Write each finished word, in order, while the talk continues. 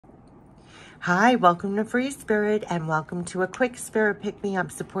Hi, welcome to Free Spirit and welcome to a quick spirit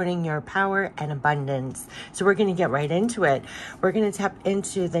pick-me-up supporting your power and abundance. So we're going to get right into it. We're going to tap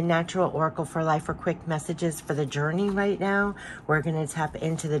into the Natural Oracle for Life for quick messages for the journey right now. We're going to tap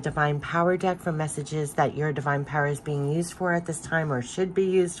into the Divine Power deck for messages that your divine power is being used for at this time or should be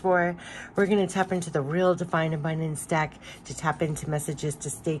used for. We're going to tap into the Real Divine Abundance deck to tap into messages to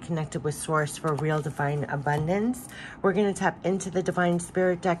stay connected with Source for real divine abundance. We're going to tap into the Divine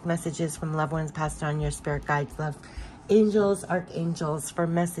Spirit deck messages from loved ones passed on, your spirit guides, love angels, archangels for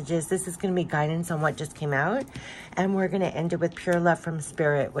messages. This is going to be guidance on what just came out, and we're going to end it with pure love from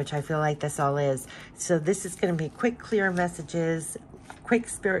spirit, which I feel like this all is. So this is going to be quick, clear messages, quick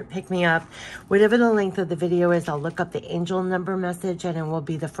spirit pick me up. Whatever the length of the video is, I'll look up the angel number message and it will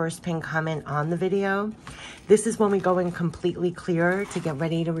be the first pinned comment on the video. This is when we go in completely clear to get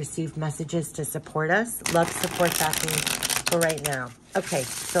ready to receive messages to support us. Love, support, backing for right now. Okay,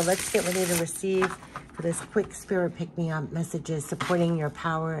 so let's get ready to receive for this quick spirit pick me up messages supporting your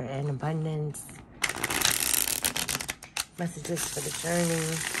power and abundance. Messages for the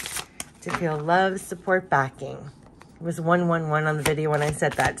journey to feel love, support, backing. It was 111 on the video when I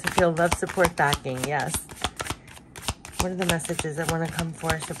said that. To feel love, support, backing. Yes. What are the messages that want to come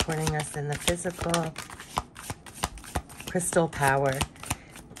for supporting us in the physical? Crystal power.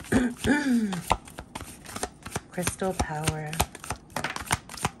 Crystal power.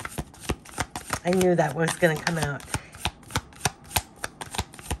 I knew that was going to come out.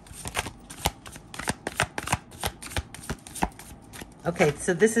 Okay,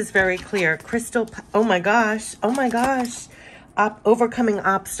 so this is very clear. Crystal, oh my gosh, overcoming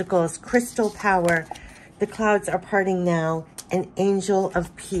obstacles, crystal power. The clouds are parting now. An angel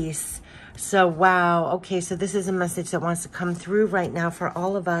of peace. So, wow. Okay, so this is a message that wants to come through right now for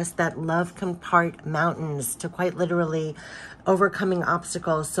all of us, that love can part mountains, to quite literally overcoming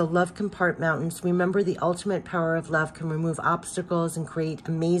obstacles. So love can part mountains. Remember, the ultimate power of love can remove obstacles and create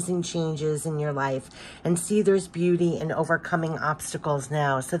amazing changes in your life. And see, there's beauty in overcoming obstacles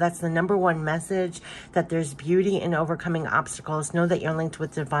now. So that's the number one message, that there's beauty in overcoming obstacles. Know that you're linked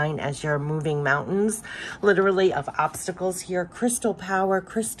with divine as you're moving mountains, literally, of obstacles here. Crystal power.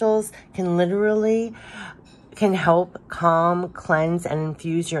 Crystals can help calm, cleanse, and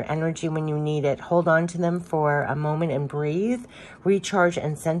infuse your energy when you need it. Hold on to them for a moment and breathe. Recharge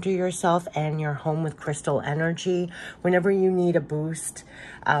and center yourself and your home with crystal energy whenever you need a boost,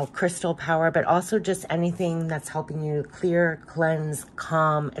 crystal power, but also just anything that's helping you clear, cleanse,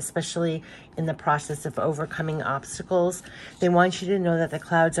 calm, especially in the process of overcoming obstacles. They want you to know that the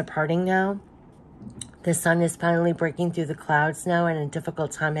clouds are parting now. The sun is finally breaking through the clouds now, and a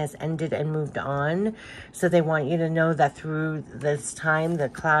difficult time has ended and moved on. So they want you to know that through this time, the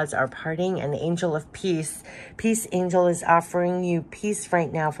clouds are parting. And the angel of peace, peace angel, is offering you peace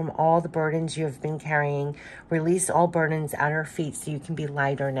right now from all the burdens you have been carrying. Release all burdens at her feet so you can be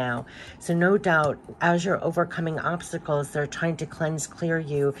lighter now. So no doubt, as you're overcoming obstacles, they're trying to cleanse, clear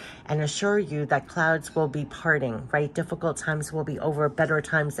you, and assure you that clouds will be parting, right? Difficult times will be over, better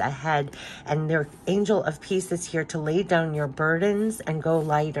times ahead. And their angel of peace is here to lay down your burdens and go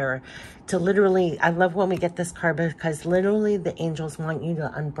lighter. To literally, I love when we get this card, because literally the angels want you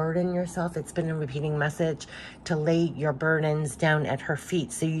to unburden yourself. It's been a repeating message, to lay your burdens down at her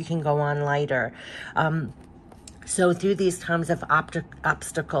feet so you can go on lighter. So through these times of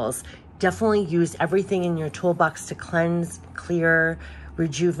obstacles, definitely use everything in your toolbox to cleanse, clear,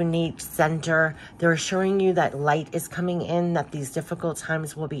 rejuvenate, center. They're assuring you that light is coming in, that these difficult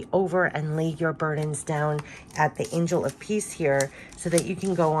times will be over, and lay your burdens down at the angel of peace here so that you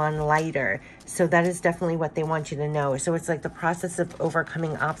can go on lighter. So that is definitely what they want you to know. So it's like the process of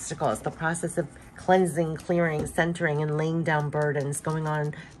overcoming obstacles, the process of cleansing, clearing, centering, and laying down burdens, going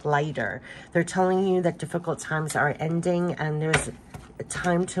on lighter. They're telling you that difficult times are ending and there's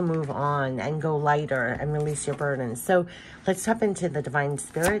time to move on and go lighter and release your burdens. So let's tap into the divine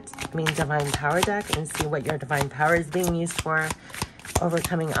divine power deck and see what your divine power is being used for.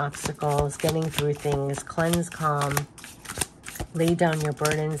 Overcoming obstacles, getting through things, cleanse, calm, lay down your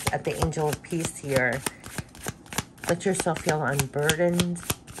burdens at the angel of peace here. Let yourself feel unburdened.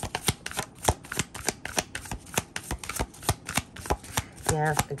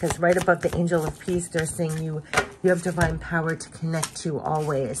 Yeah, because right above the angel of peace, they're saying you have divine power to connect to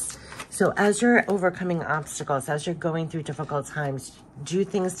always. So as you're overcoming obstacles, as you're going through difficult times, do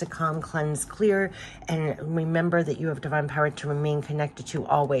things to calm, cleanse, clear, and remember that you have divine power to remain connected to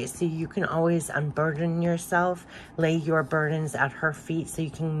always. So you can always unburden yourself, lay your burdens at her feet so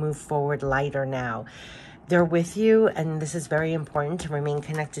you can move forward lighter now. They're with you, and this is very important to remain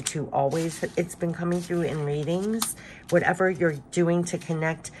connected to always. It's been coming through in readings, whatever you're doing to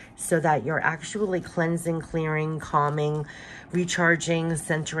connect so that you're actually cleansing, clearing, calming, recharging,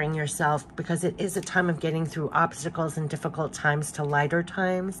 centering yourself, because it is a time of getting through obstacles and difficult times to lighter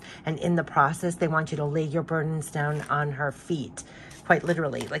times. And in the process, they want you to lay your burdens down on her feet, quite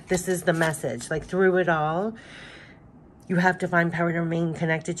literally. Like, this is the message. Like, through it all, you have divine power to remain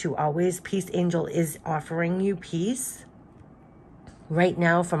connected to always. Peace Angel is offering you peace right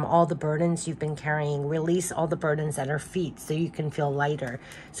now from all the burdens you've been carrying. Release all the burdens at her feet so you can feel lighter.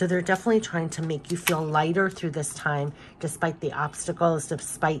 So they're definitely trying to make you feel lighter through this time, despite the obstacles,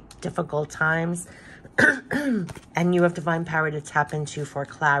 despite difficult times. And you have divine power to tap into for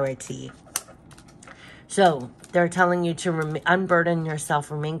clarity. So they're telling you to unburden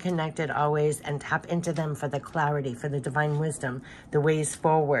yourself, remain connected always, and tap into them for the clarity, for the divine wisdom, the ways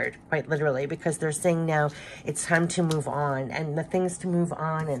forward, quite literally, because they're saying now it's time to move on, and the things to move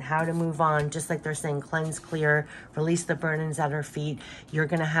on and how to move on, just like they're saying, cleanse, clear, release the burdens at her feet. You're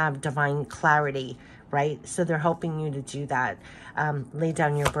going to have divine clarity, right? So they're helping you to do that. Lay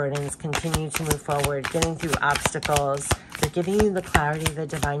down your burdens, continue to move forward, getting through obstacles. They're giving you the clarity, the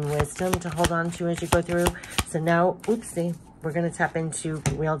divine wisdom to hold on to as you go through. So now, oopsie, we're going to tap into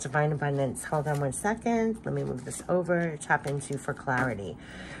real divine abundance. Hold on one second. Let me move this over. Tap into for clarity.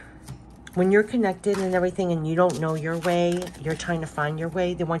 When you're connected and everything and you don't know your way, you're trying to find your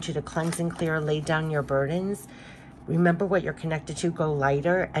way, they want you to cleanse and clear, lay down your burdens. Remember what you're connected to, go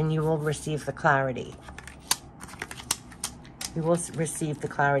lighter, and you will receive the clarity. You will receive the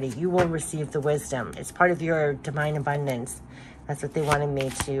clarity. You will receive the wisdom. It's part of your divine abundance. That's what they wanted me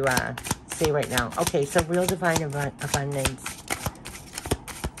to say right now. Okay, so real divine abundance.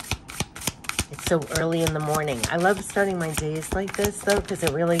 It's so early in the morning. I love starting my days like this, though, because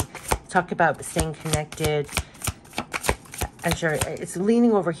it really talk about staying connected. As it's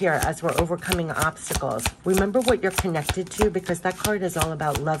leaning over here as we're overcoming obstacles. Remember what you're connected to, because that card is all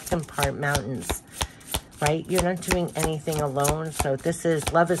about love can part mountains, right? You're not doing anything alone. So this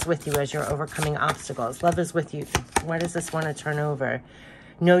is love is with you as you're overcoming obstacles. Love is with you. Why does this want to turn over?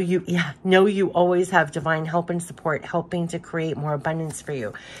 Know you always have divine help and support helping to create more abundance for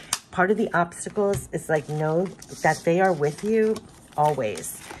you. Part of the obstacles is like, know that they are with you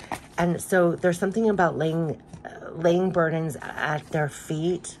always. And so there's something about laying burdens at their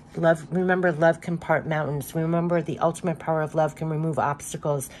feet. Remember, love can part mountains. Remember, the ultimate power of love can remove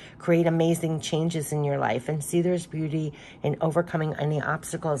obstacles, create amazing changes in your life, and see there's beauty in overcoming any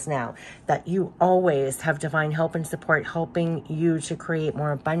obstacles now. That you always have divine help and support helping you to create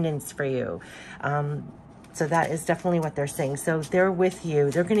more abundance for you. So that is definitely what they're saying. So they're with you.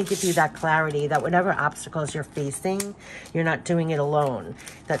 They're going to give you that clarity that whatever obstacles you're facing, you're not doing it alone.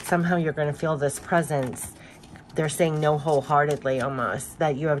 That somehow you're going to feel this presence. They're saying no wholeheartedly almost,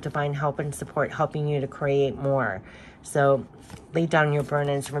 that you have divine help and support helping you to create more. So lay down your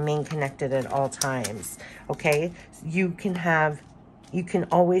burdens, remain connected at all times, okay? You can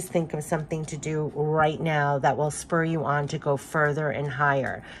always think of something to do right now that will spur you on to go further and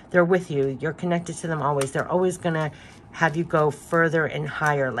higher. They're with you. You're connected to them always. They're always going to have you go further and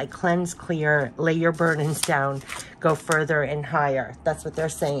higher, like cleanse, clear, lay your burdens down, go further and higher. That's what they're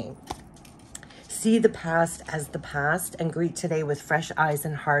saying. See the past as the past and greet today with fresh eyes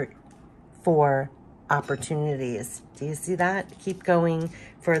and heart for opportunities. Do you see that? Keep going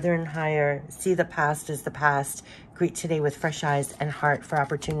further and higher. See the past as the past. Greet today with fresh eyes and heart for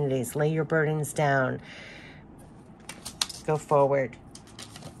opportunities. Lay your burdens down. Go forward.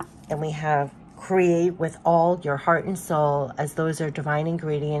 And we have create with all your heart and soul, as those are divine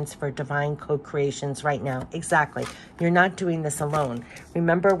ingredients for divine co-creations right now. Exactly. You're not doing this alone.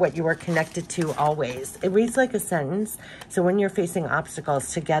 Remember what you are connected to always. It reads like a sentence. So when you're facing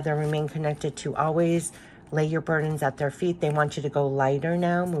obstacles, together remain connected to always. Lay your burdens at their feet. They want you to go lighter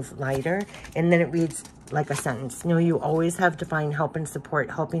now, move lighter. And then it reads like a sentence. Know you always have divine help and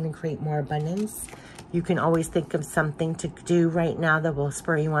support helping to create more abundance. You can always think of something to do right now that will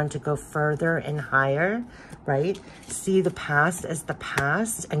spur you on to go further and higher, right? See the past as the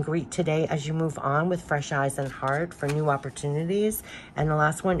past and greet today as you move on with fresh eyes and heart for new opportunities. And the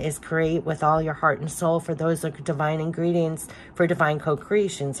last one is create with all your heart and soul, for those are divine ingredients for divine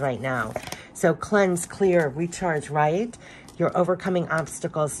co-creations right now. So cleanse, clear, recharge, right? You're overcoming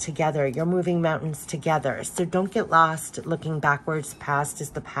obstacles together. You're moving mountains together. So don't get lost looking backwards. Past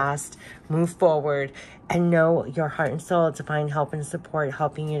is the past. Move forward and know your heart and soul, divine help and support,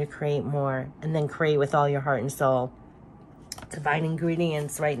 helping you to create more. And then create with all your heart and soul. Divine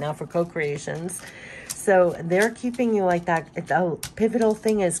ingredients right now for co-creations. So they're keeping you like that. The pivotal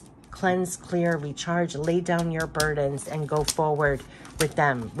thing is cleanse, clear, recharge, lay down your burdens, and go forward with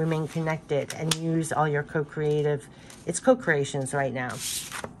them. Remain connected and use all your co-creative, it's co-creations right now.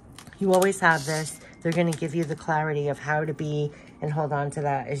 You always have this. They're going to give you the clarity of how to be, and hold on to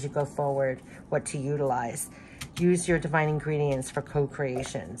that as you go forward, what to utilize. Use your divine ingredients for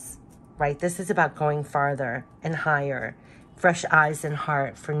co-creations, right? This is about going farther and higher. Fresh eyes and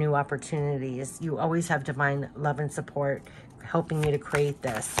heart for new opportunities. You always have divine love and support helping you to create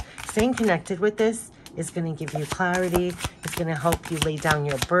this. Staying connected with this is going to give you clarity. It's going to help you lay down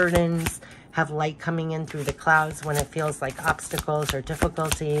your burdens, have light coming in through the clouds when it feels like obstacles or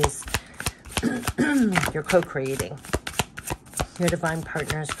difficulties. You're co-creating. Your divine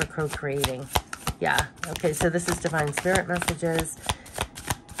partners for co-creating. Yeah. Okay, so this is divine spirit messages.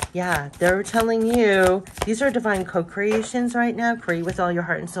 Yeah, they're telling you, these are divine co-creations right now. Create with all your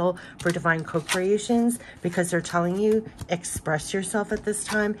heart and soul for divine co-creations, because they're telling you, express yourself at this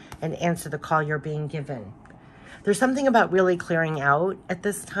time and answer the call you're being given. There's something about really clearing out at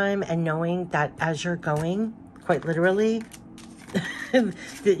this time and knowing that as you're going, quite literally,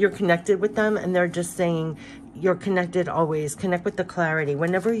 that you're connected with them, and they're just saying, you're connected always. Connect with the clarity.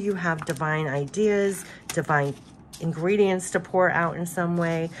 Whenever you have divine ideas, divine ingredients to pour out in some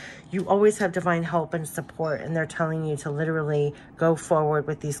way, you always have divine help and support, and they're telling you to literally go forward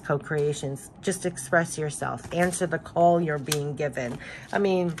with these co-creations. Just express yourself. Answer the call you're being given. I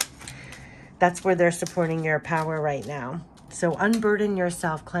mean, that's where they're supporting your power right now. So unburden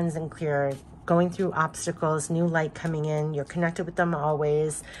yourself, cleanse and clear. Going through obstacles, new light coming in. You're connected with them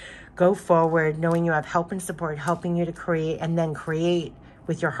always. Go forward, knowing you have help and support, helping you to create, and then create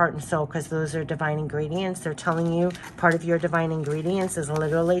with your heart and soul, because those are divine ingredients. They're telling you part of your divine ingredients is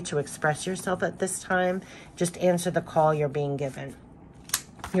literally to express yourself at this time. Just answer the call you're being given.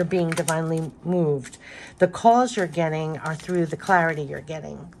 You're being divinely moved. The calls you're getting are through the clarity you're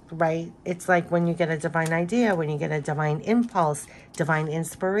getting, right? It's like when you get a divine idea, when you get a divine impulse, divine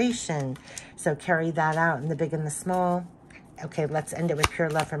inspiration. So carry that out in the big and the small. Okay, let's end it with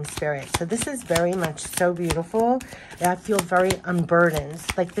pure love from spirit. So this is very much so beautiful. I feel very unburdened.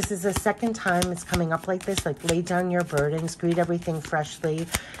 Like this is the second time it's coming up like this. Like lay down your burdens, greet everything freshly.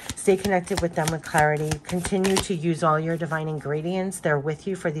 Stay connected with them with clarity. Continue to use all your divine ingredients. They're with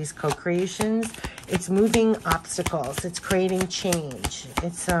you for these co-creations. It's moving obstacles. It's creating change.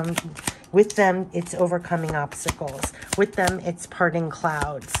 It's with them, it's overcoming obstacles. With them, it's parting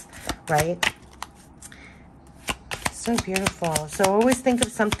clouds, right? So beautiful. So always think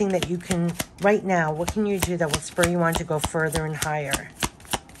of something that you can, right now, what can you do that will spur you on to go further and higher?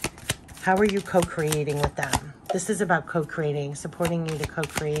 How are you co-creating with them? This is about co-creating, supporting you to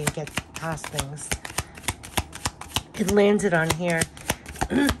co-create, get past things. It landed on here.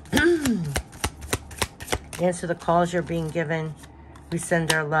 Answer the calls you're being given. We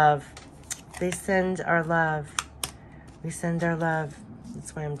send our love. They send our love. We send our love.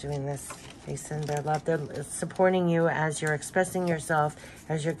 That's why I'm doing this. They send their love. They're supporting you as you're expressing yourself,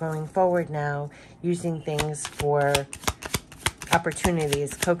 as you're going forward now, using things for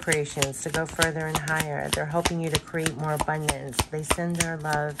opportunities, co-creations, to go further and higher. They're helping you to create more abundance. They send their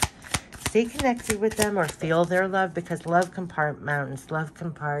love. Stay connected with them or feel their love, because love can part mountains. Love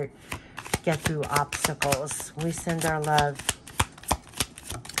can get through obstacles. We send our love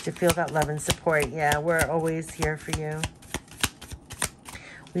to feel that love and support. Yeah, we're always here for you.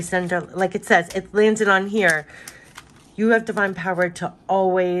 We send our, like it says, it landed on here. You have divine power to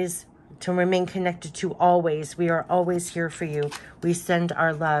always, to remain connected to always. We are always here for you. We send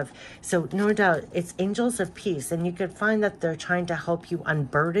our love. So no doubt, it's angels of peace. And you could find that they're trying to help you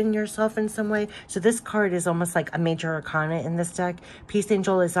unburden yourself in some way. So this card is almost like a major arcana in this deck. Peace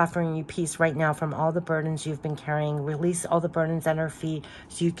Angel is offering you peace right now from all the burdens you've been carrying. Release all the burdens at her feet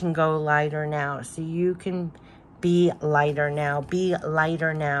so you can go lighter now. So you can be lighter now. Be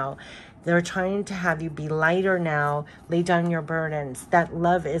lighter now. They're trying to have you be lighter now. Lay down your burdens. That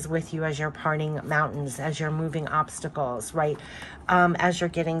love is with you as you're parting mountains, as you're moving obstacles, right? As you're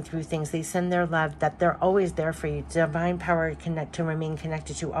getting through things. They send their love, that they're always there for you. Divine power to remain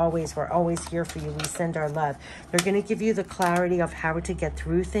connected to always. We're always here for you. We send our love. They're going to give you the clarity of how to get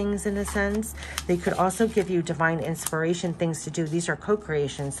through things in a sense. They could also give you divine inspiration, things to do. These are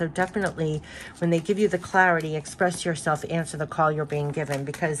co-creations. So definitely when they give you the clarity, express yourself, answer the call you're being given,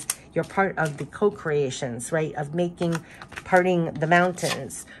 because your part of the co-creations, right? Of parting the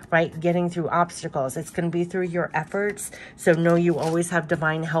mountains, right? Getting through obstacles. It's going to be through your efforts. So know you always have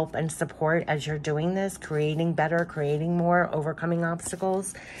divine help and support as you're doing this, creating better, creating more, overcoming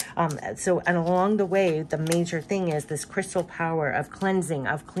obstacles. And along the way, the major thing is this crystal power of cleansing,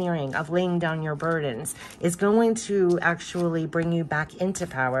 of clearing, of laying down your burdens is going to actually bring you back into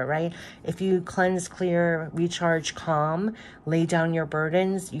power, right? If you cleanse, clear, recharge, calm, lay down your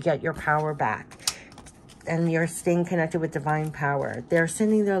burdens, you get your power back. And you're staying connected with divine power. They're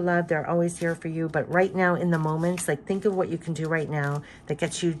sending their love. They're always here for you. But right now in the moments, like think of what you can do right now that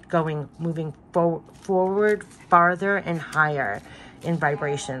gets you going, moving forward, farther and higher in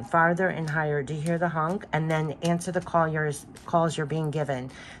vibration, farther and higher. Do you hear the honk? And then answer the calls you're being given,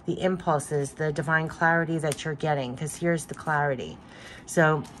 the impulses, the divine clarity that you're getting, because here's the clarity.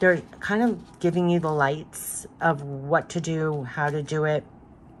 So they're kind of giving you the lights of what to do, how to do it,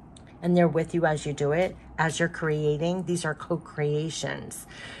 and they're with you as you do it, as you're creating. These are co-creations.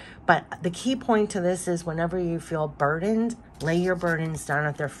 But the key point to this is whenever you feel burdened, lay your burdens down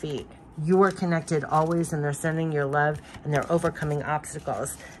at their feet. You are connected always, and they're sending your love, and they're overcoming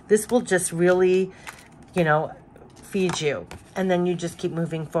obstacles. This will just really, you know, feed you. And then you just keep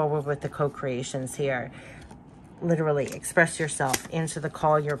moving forward with the co-creations here. Literally, express yourself, answer the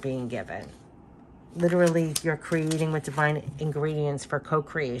call you're being given. Literally, you're creating with divine ingredients for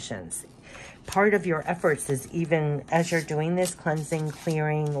co-creations. Part of your efforts is even as you're doing this, cleansing,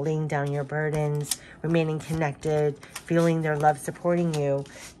 clearing, laying down your burdens, remaining connected, feeling their love supporting you.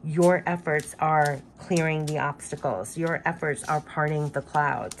 Your efforts are clearing the obstacles. Your efforts are parting the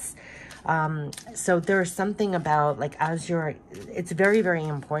clouds. So there's something about like it's very, very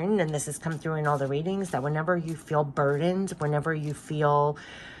important, and this has come through in all the readings, that whenever you feel burdened, whenever you feel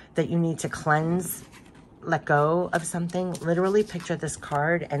that you need to cleanse, let go of something, literally picture this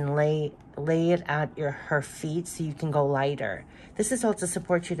card and lay it at her feet so you can go lighter. This is all to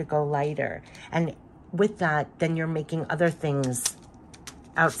support you to go lighter. And with that, then you're making other things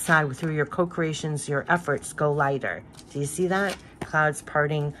outside through your co-creations, your efforts go lighter. Do you see that? Clouds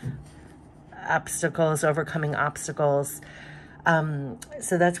parting, obstacles, overcoming obstacles. So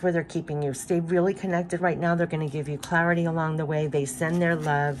that's where they're keeping you. Stay really connected right now. They're going to give you clarity along the way. They send their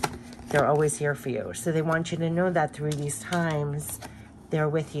love. They're always here for you. So they want you to know that through these times, they're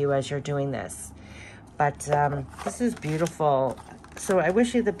with you as you're doing this. But this is beautiful. So I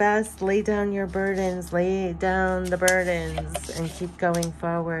wish you the best. Lay down your burdens, lay down the burdens, and keep going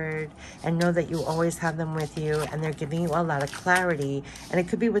forward. And know that you always have them with you, and they're giving you a lot of clarity. And it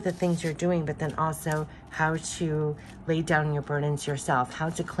could be with the things you're doing, but then also how to lay down your burdens yourself, how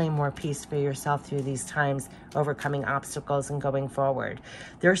to claim more peace for yourself through these times, overcoming obstacles and going forward.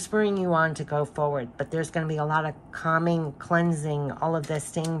 They're spurring you on to go forward, but there's going to be a lot of calming, cleansing, all of this,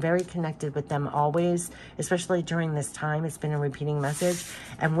 staying very connected with them always, especially during this time. It's been a repeating message.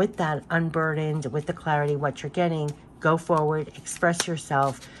 And with that, unburdened, with the clarity, what you're getting, go forward, express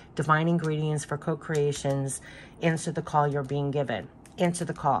yourself, divine ingredients for co-creations, answer the call you're being given. Answer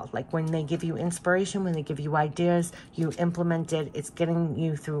the call. Like when they give you inspiration, when they give you ideas, you implement it. It's getting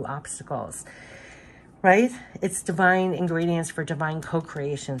you through obstacles, right? It's divine ingredients for divine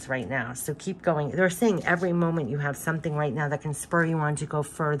co-creations right now. So keep going. They're saying every moment you have something right now that can spur you on to go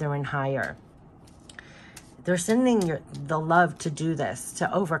further and higher. They're sending the love to do this,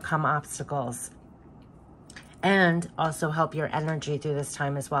 to overcome obstacles, and also help your energy through this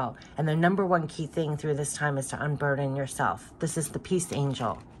time as well. And the number one key thing through this time is to unburden yourself. This is the peace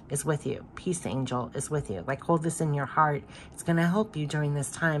angel is with you. Peace angel is with you. Like, hold this in your heart. It's going to help you during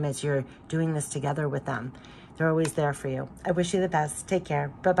this time as you're doing this together with them. They're always there for you. I wish you the best. Take care.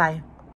 Bye-bye.